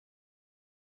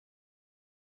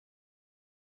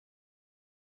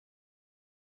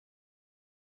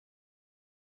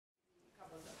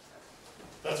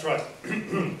That's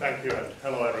right. Thank you, and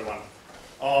hello everyone.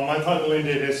 My title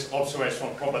indeed is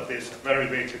Observational Properties of Very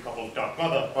Weakly Coupled Dark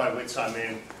Matter, by which I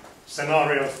mean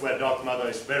scenarios where dark matter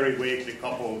is very weakly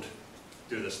coupled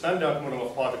to the standard model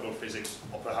of particle physics,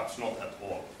 or perhaps not at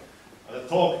all. The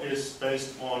talk is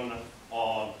based on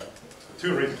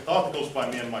two written articles by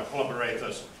me and my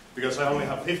collaborators. Because I only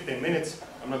have 15 minutes,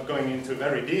 I'm not going into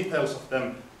very details of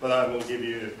them, but I will give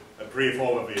you a brief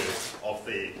overview of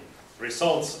the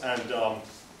results and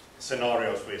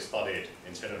scenarios we studied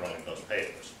in general in those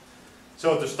papers.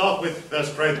 So to start with,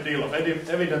 there's a great deal of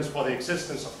evidence for the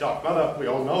existence of dark matter. We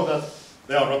all know that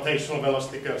there are rotational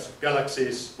velocity curves of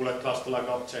galaxies, bullet cluster-like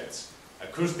objects,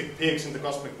 acoustic peaks in the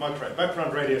cosmic microwave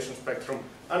background radiation spectrum,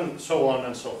 and so on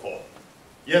and so forth.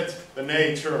 Yet the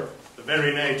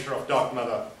very nature of dark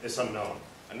matter is unknown.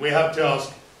 And we have to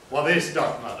ask, what is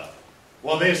dark matter?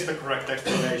 What is the correct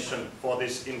explanation for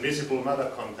this invisible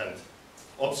matter content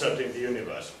observed in the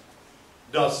universe?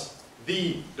 Does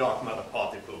the dark matter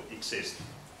particle exist?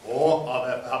 Or are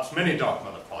there perhaps many dark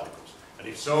matter particles? And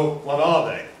if so, what are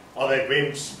they? Are they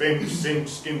WIMPs, WIMPs,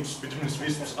 SIMPs, GIMPs, BIDIMS,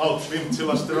 WISPs, ALPs,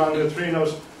 WIMPs, around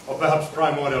neutrinos, or perhaps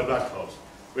primordial black holes?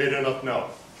 We do not know.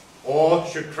 Or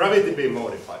should gravity be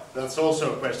modified? That's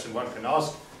also a question one can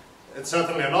ask. It's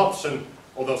certainly an option,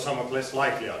 although somewhat less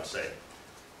likely, I'd say.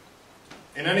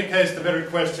 In any case, the very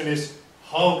question is,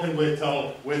 how can we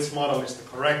tell which model is the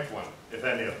correct one, if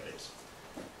any of these?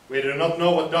 We do not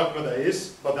know what dark matter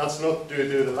is, but that's not due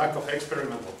to the lack of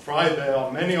experimental try. There are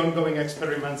many ongoing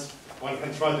experiments. One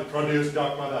can try to produce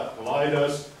dark matter at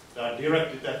colliders. There are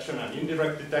direct detection and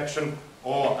indirect detection,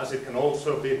 or as it can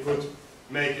also be put,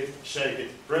 make it, shake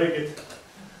it, break it.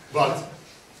 But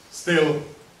still,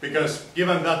 because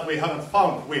given that we haven't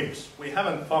found WIMPs, we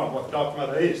haven't found what dark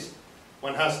matter is,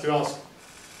 one has to ask,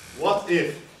 what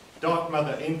if dark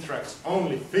matter interacts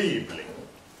only feebly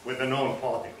with the known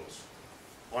particles,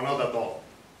 or not at all?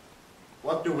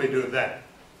 What do we do then?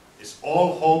 Is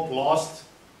all hope lost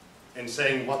in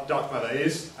saying what dark matter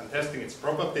is and testing its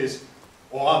properties,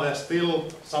 or are there still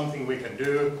something we can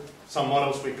do, some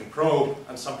models we can probe,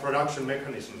 and some production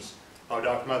mechanisms how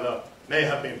dark matter may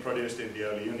have been produced in the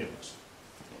early universe?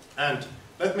 And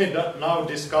let me now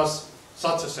discuss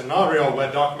such a scenario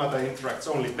where dark matter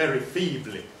interacts only very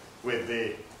feebly with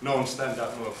the known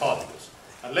standard model particles.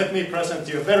 And let me present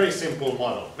you a very simple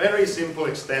model, very simple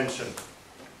extension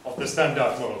of the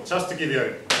standard model, just to give you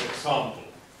an example.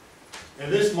 In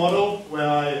this model, where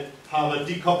I have a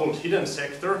decoupled hidden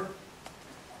sector,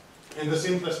 in the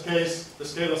simplest case, the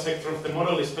scalar sector of the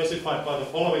model is specified by the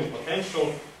following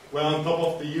potential, where on top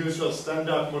of the usual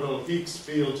standard model Higgs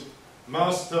field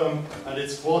mass term and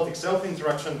its quartic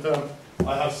self-interaction term,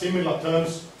 I have similar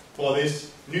terms for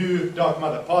this new dark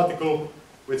matter particle,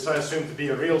 which I assume to be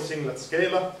a real singlet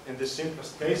scalar in this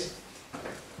simplest case.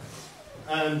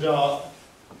 And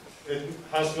it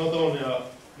has not only a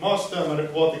mass term and a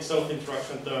quartic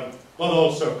self-interaction term, but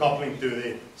also coupling to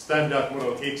the standard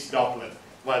model Higgs doublet,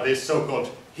 by this so-called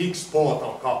Higgs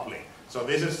portal coupling. So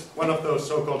this is one of those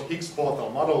so-called Higgs portal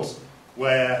models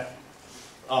where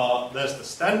there's the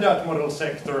standard model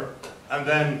sector and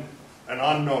then an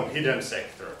unknown hidden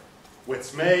sector,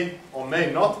 which may or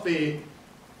may not be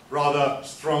rather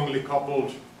strongly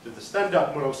coupled to the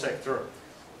standard model sector,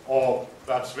 or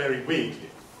perhaps very weakly,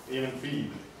 even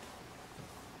feebly.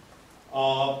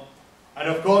 And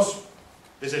of course,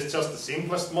 this is just the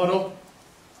simplest model.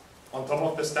 On top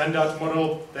of the standard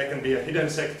model, there can be a hidden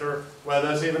sector where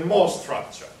there's even more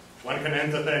structure. One can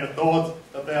entertain a thought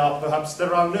that there are perhaps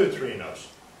sterile neutrinos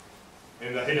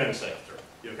in the hidden sector.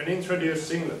 You can introduce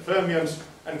singlet fermions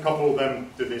and couple them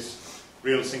to this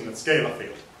real singlet scalar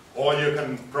field. Or you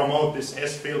can promote this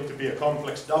S field to be a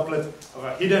complex doublet of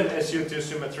a hidden SU2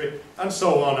 symmetry, and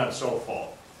so on and so forth.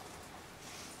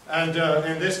 And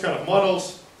in this kind of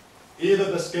models, either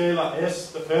the scalar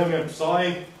S, the fermion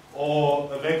psi,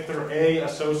 or a vector A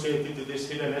associated to this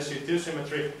hidden SU2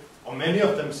 symmetry, or many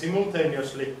of them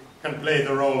simultaneously, can play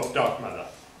the role of dark matter.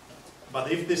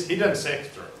 But if this hidden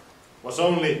sector was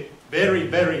only very,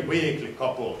 very weakly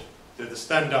coupled to the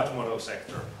standard model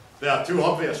sector, there are two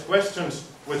obvious questions,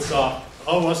 which are,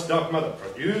 how was dark matter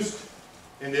produced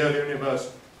in the early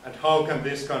universe, and how can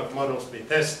these kind of models be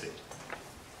tested?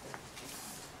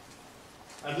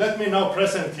 And let me now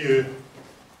present you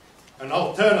an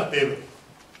alternative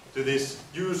to this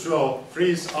usual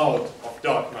freeze-out of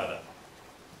dark matter.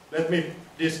 Let me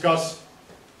discuss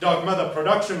dark matter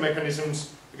production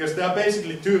mechanisms, because there are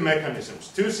basically two mechanisms,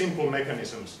 two simple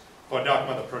mechanisms for dark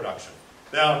matter production.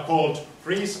 They are called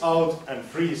freeze-out and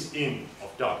freeze-in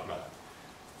of dark matter.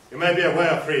 You may be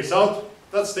aware of freeze-out.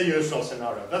 That's the usual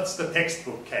scenario. That's the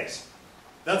textbook case.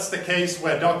 That's the case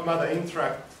where dark matter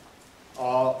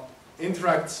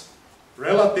interacts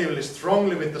relatively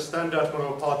strongly with the standard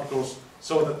model particles,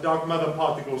 so that dark matter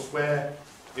particles were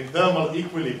in thermal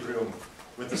equilibrium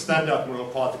with the standard model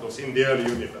particles in the early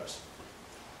universe.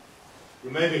 You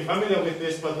may be familiar with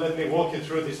this, but let me walk you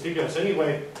through these figures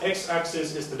anyway.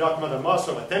 X-axis is the dark matter mass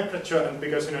over temperature, and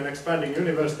because in an expanding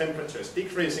universe temperature is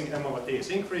decreasing, m over t is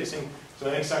increasing, so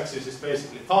x-axis is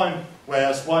basically time,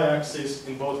 whereas y-axis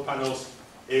in both panels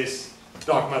is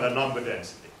dark matter number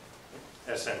density,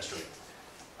 essentially.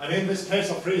 And in this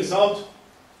case of freeze out,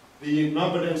 the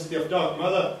number density of dark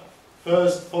matter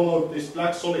first followed this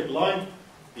black solid line,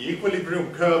 the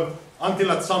equilibrium curve,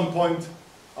 until at some point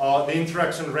the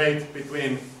interaction rate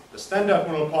between the standard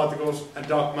model particles and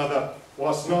dark matter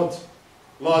was not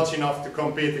large enough to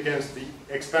compete against the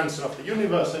expansion of the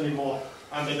universe anymore,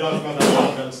 and the dark matter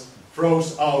particles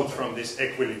froze out from this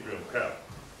equilibrium curve.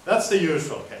 That's the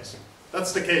usual case.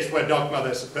 That's the case where dark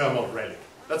matter is a thermal relic.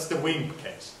 That's the WIMP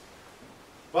case.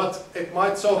 But it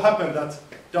might so happen that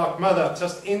dark matter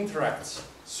just interacts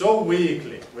so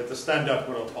weakly with the standard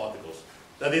model particles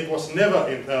that it was never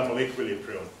in thermal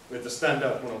equilibrium with the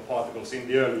standard model particles in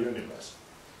the early universe.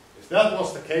 If that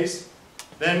was the case,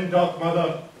 then dark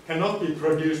matter cannot be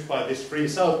produced by this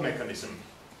freeze-out mechanism,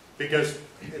 because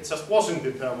it just wasn't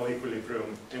in thermal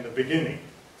equilibrium in the beginning.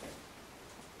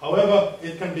 However,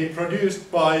 it can be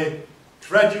produced by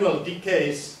gradual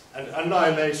decays and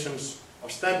annihilations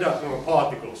of standard model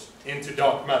particles into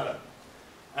dark matter.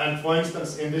 And for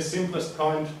instance, in this simplest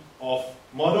kind of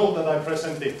model that I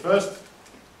presented first,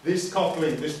 this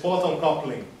coupling, this portal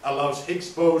coupling, allows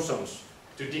Higgs bosons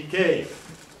to decay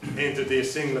into these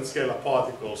singlet scalar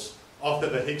particles after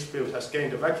the Higgs field has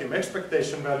gained a vacuum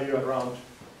expectation value around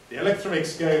the electroweak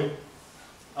scale,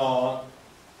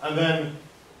 and then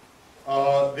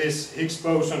this Higgs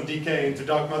boson decay into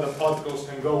dark matter particles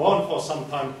can go on for some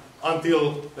time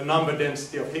until the number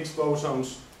density of Higgs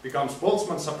bosons becomes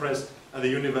Boltzmann suppressed and the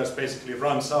universe basically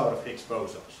runs out of Higgs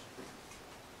bosons.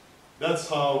 That's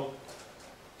how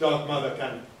dark matter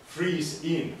can freeze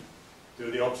in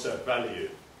to the observed value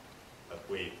that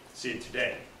we see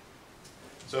today.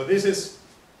 So this is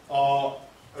a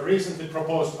recently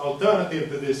proposed alternative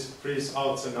to this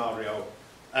freeze-out scenario,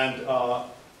 and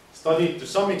studied to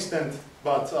some extent,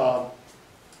 but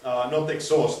not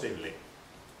exhaustively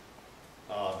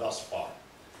thus far.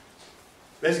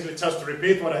 Basically, just to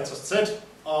repeat what I just said,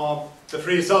 the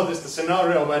freeze-out is the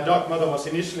scenario where dark matter was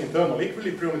initially in thermal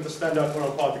equilibrium with the standard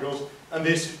model particles, and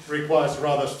this requires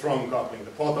rather strong coupling.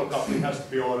 The portal coupling has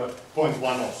to be order 0.1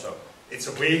 or so. It's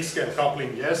a weak scale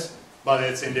coupling, yes, but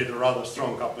it's indeed a rather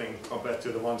strong coupling compared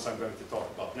to the ones I'm going to talk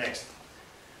about next.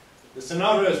 The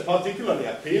scenario is particularly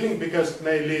appealing because it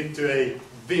may lead to a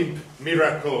WIMP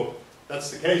miracle.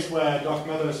 That's the case where dark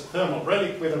matter is a thermal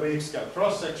relic with a weak scale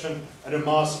cross-section and a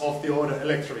mass of the order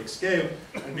electroweak scale,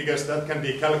 and because that can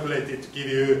be calculated to give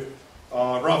you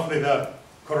roughly the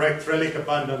correct relic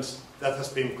abundance, that has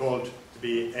been called to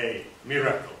be a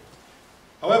miracle.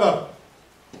 However,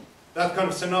 that kind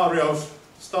of scenarios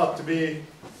start to be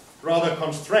rather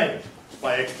constrained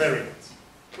by experiments.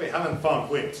 We haven't found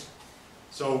WIMPs,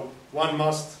 so one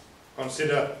must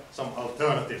consider some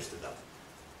alternatives to that.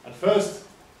 And first,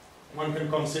 one can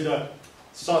consider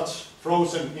such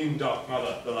frozen-in dark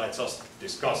matter that I just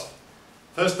discussed.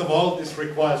 First of all, this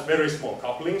requires very small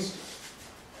couplings,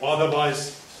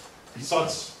 otherwise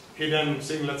such hidden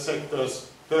singlet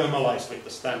sectors thermalize with the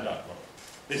standard model.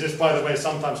 This is, by the way,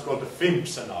 sometimes called the FIMP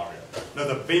scenario. Not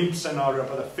the WIMP scenario,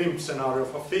 but the FIMP scenario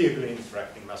for feebly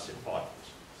interacting massive particles.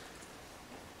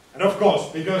 And of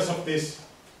course, because of this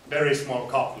very small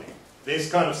coupling, these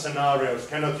kind of scenarios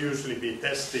cannot usually be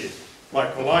tested by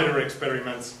collider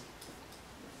experiments,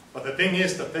 but the thing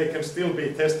is that they can still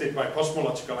be tested by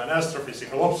cosmological and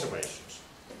astrophysical observations.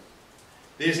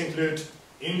 These include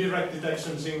indirect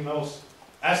detection signals,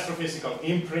 astrophysical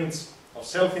imprints of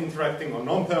self-interacting or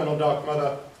non-thermal dark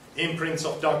matter, imprints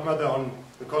of dark matter on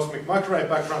the cosmic microwave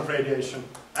background radiation,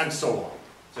 and so on.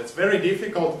 So it's very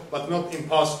difficult, but not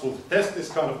impossible to test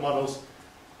this kind of models.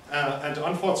 And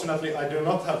unfortunately, I do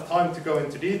not have time to go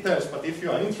into details, but if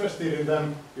you are interested in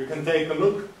them, you can take a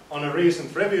look on a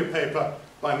recent review paper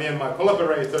by me and my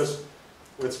collaborators,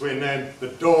 which we named The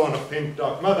Dawn of WIMP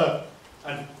Dark Matter,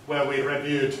 and where we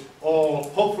reviewed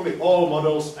hopefully all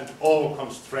models and all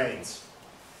constraints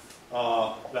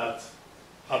that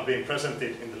have been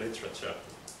presented in the literature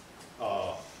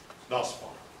thus far.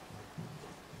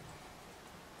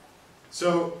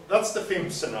 So that's the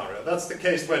FIMP scenario. That's the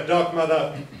case where dark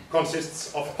matter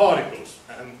consists of particles,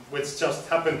 and which just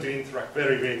happen to interact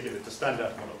very weakly with the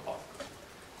standard model particles.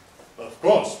 But of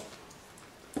course,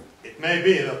 it may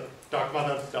be that dark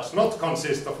matter does not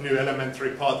consist of new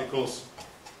elementary particles,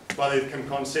 but it can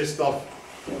consist of,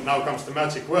 now comes the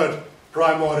magic word,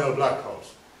 primordial black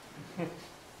holes.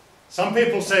 Some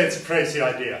people say it's a crazy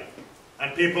idea,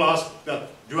 and people ask that,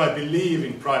 do I believe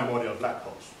in primordial black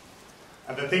holes?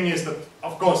 And the thing is that,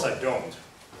 of course I don't.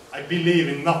 I believe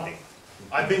in nothing.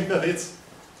 I think that it's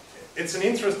an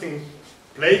interesting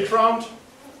playground,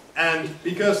 and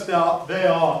because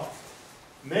there are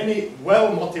many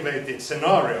well-motivated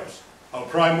scenarios how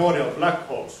primordial black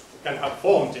holes can have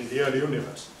formed in the early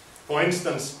universe. For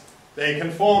instance, they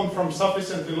can form from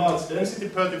sufficiently large density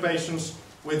perturbations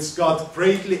which got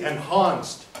greatly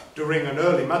enhanced during an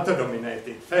early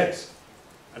matter-dominated phase.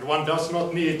 And one does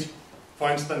not need,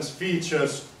 for instance,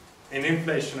 features in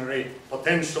inflationary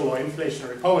potential or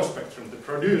inflationary power spectrum to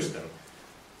produce them.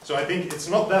 So I think it's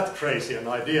not that crazy an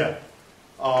idea,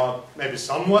 maybe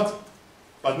somewhat,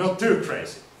 but not too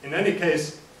crazy. In any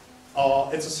case,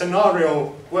 it's a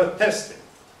scenario worth testing.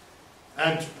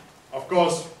 And of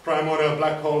course, primordial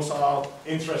black holes are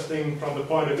interesting from the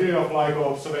point of view of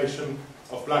LIGO observation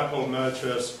of black hole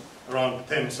mergers around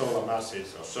 10 solar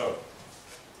masses or so.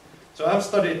 So I've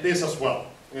studied this as well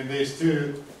in these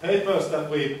two papers that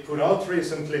we put out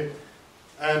recently.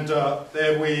 And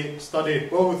there we studied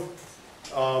both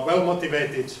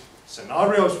well-motivated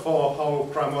scenarios for how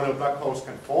primordial black holes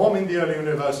can form in the early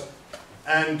universe,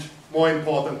 and more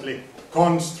importantly,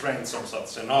 constraints on such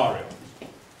scenarios.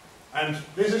 And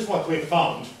this is what we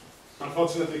found.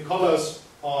 Unfortunately, colors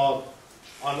are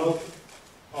not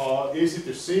easy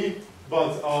to see,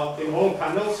 but in all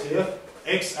panels here,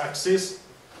 x-axis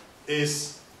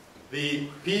is the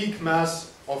peak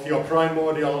mass of your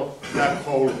primordial black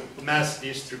hole mass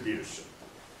distribution.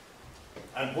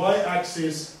 And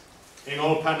y-axis in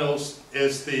all panels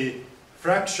is the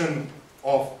fraction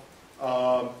of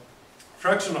dark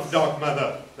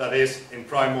matter that is in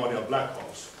primordial black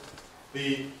holes.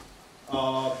 The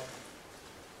top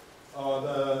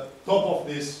of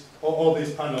this, all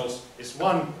these panels is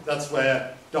 1. That's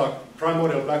where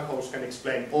primordial black holes can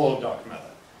explain all dark matter.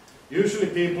 Usually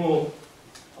people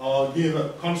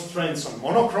give constraints on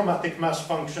monochromatic mass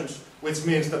functions, which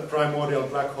means that primordial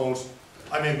black holes,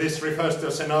 this refers to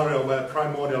a scenario where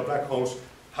primordial black holes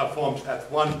have formed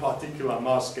at one particular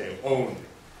mass scale only.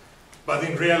 But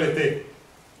in reality,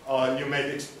 you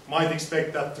might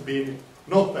expect that to be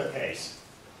not the case,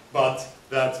 but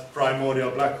that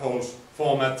primordial black holes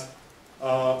form at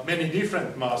many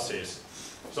different masses,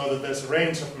 so that there's a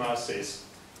range of masses,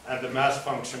 and the mass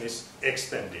function is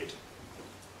extended.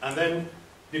 And then,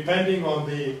 depending on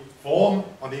the form,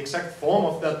 on the exact form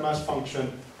of that mass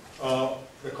function,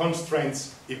 the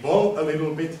constraints evolve a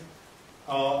little bit.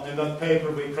 In that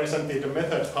paper we presented a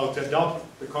method how to adapt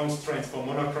the constraints for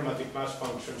monochromatic mass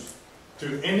functions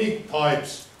to any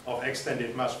types of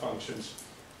extended mass functions,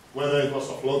 whether it was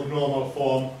of log normal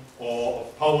form or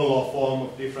of power law form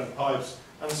of different types,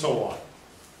 and so on.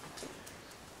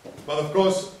 But of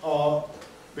course,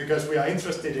 because we are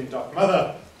interested in dark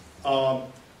matter,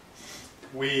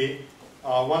 we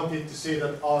wanted to see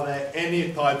that are there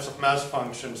any types of mass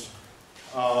functions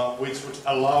which would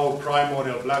allow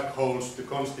primordial black holes to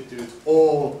constitute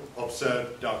all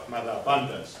observed dark matter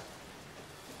abundance.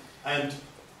 And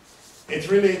it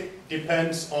really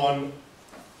depends on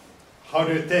how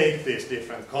do you take these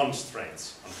different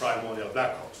constraints on primordial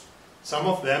black holes. Some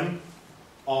of them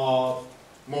are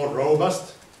more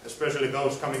robust, especially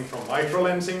those coming from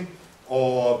microlensing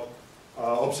or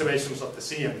observations of the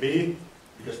CMB,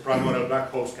 because primordial black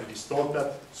holes can distort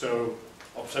that, so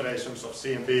observations of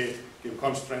CMB give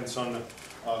constraints on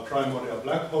primordial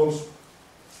black holes.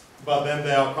 But then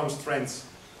there are constraints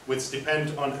which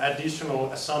depend on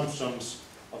additional assumptions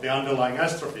of the underlying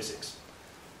astrophysics.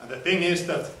 And the thing is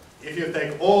that if you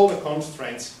take all the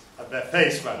constraints at their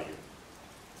face value,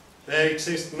 there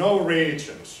exist no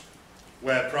regions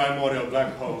where primordial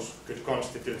black holes could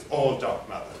constitute all dark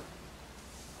matter.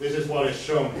 This is what is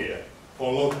shown here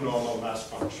for log normal mass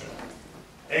function.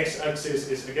 X-axis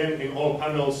is again in all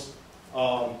panels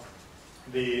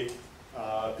the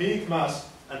peak mass,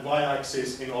 and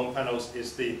y-axis in all panels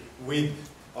is the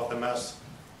width of the mass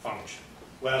function.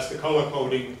 Whereas the color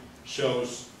coding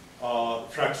shows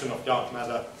fraction of dark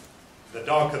matter. The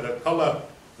darker the color,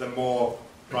 the more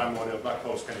primordial black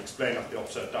holes can explain of the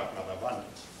observed dark matter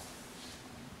abundance.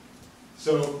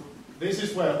 So this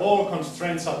is where all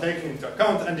constraints are taken into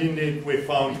account, and indeed we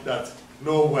found that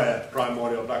nowhere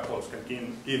primordial black holes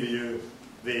can give you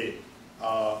the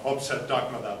observed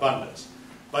dark matter abundance.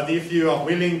 But if you are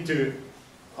willing to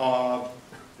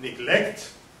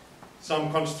neglect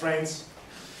some constraints,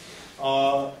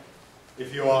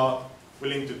 if you are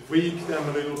willing to tweak them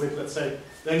a little bit, let's say,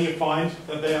 then you find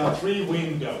that there are 3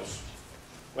 windows.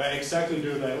 Where exactly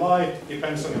do they lie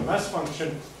depends on your mass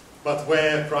function, but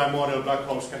where primordial black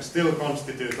holes can still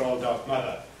constitute all dark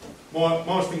matter.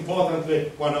 Most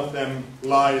importantly, one of them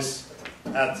lies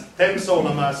at 10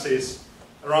 solar masses,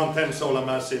 around 10 solar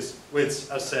masses, which,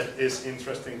 as said, is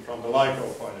interesting from the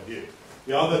LIGO point of view.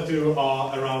 The other 2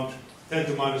 are around 10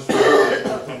 to minus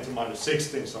 14 or 10 to minus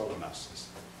 16 solar masses.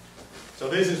 So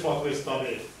this is what we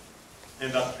studied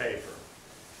in that paper.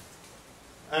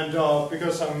 And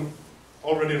because I'm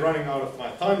already running out of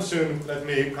my time soon, let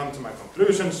me come to my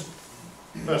conclusions.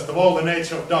 First of all, the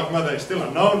nature of dark matter is still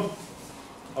unknown.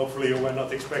 Hopefully you were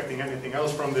not expecting anything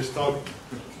else from this talk.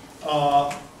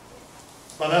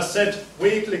 But as said,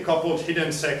 weakly coupled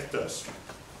hidden sectors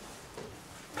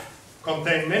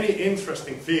contain many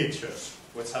interesting features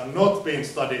which have not been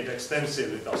studied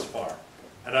extensively thus far.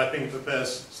 And I think that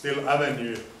there's still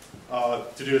avenue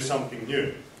to do something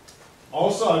new.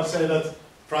 Also, I'd say that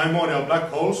primordial black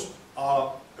holes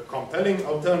are a compelling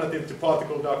alternative to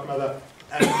particle dark matter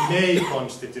and may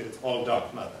constitute all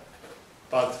dark matter.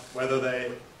 But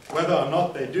whether or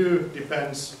not they do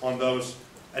depends on those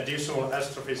additional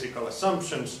astrophysical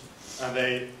assumptions, and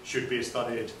they should be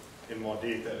studied in more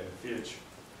detail in the future.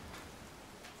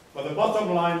 But the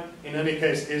bottom line, in any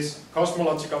case, is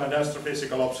cosmological and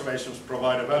astrophysical observations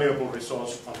provide a valuable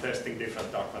resource on testing different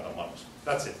dark matter models.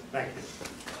 That's it. Thank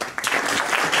you.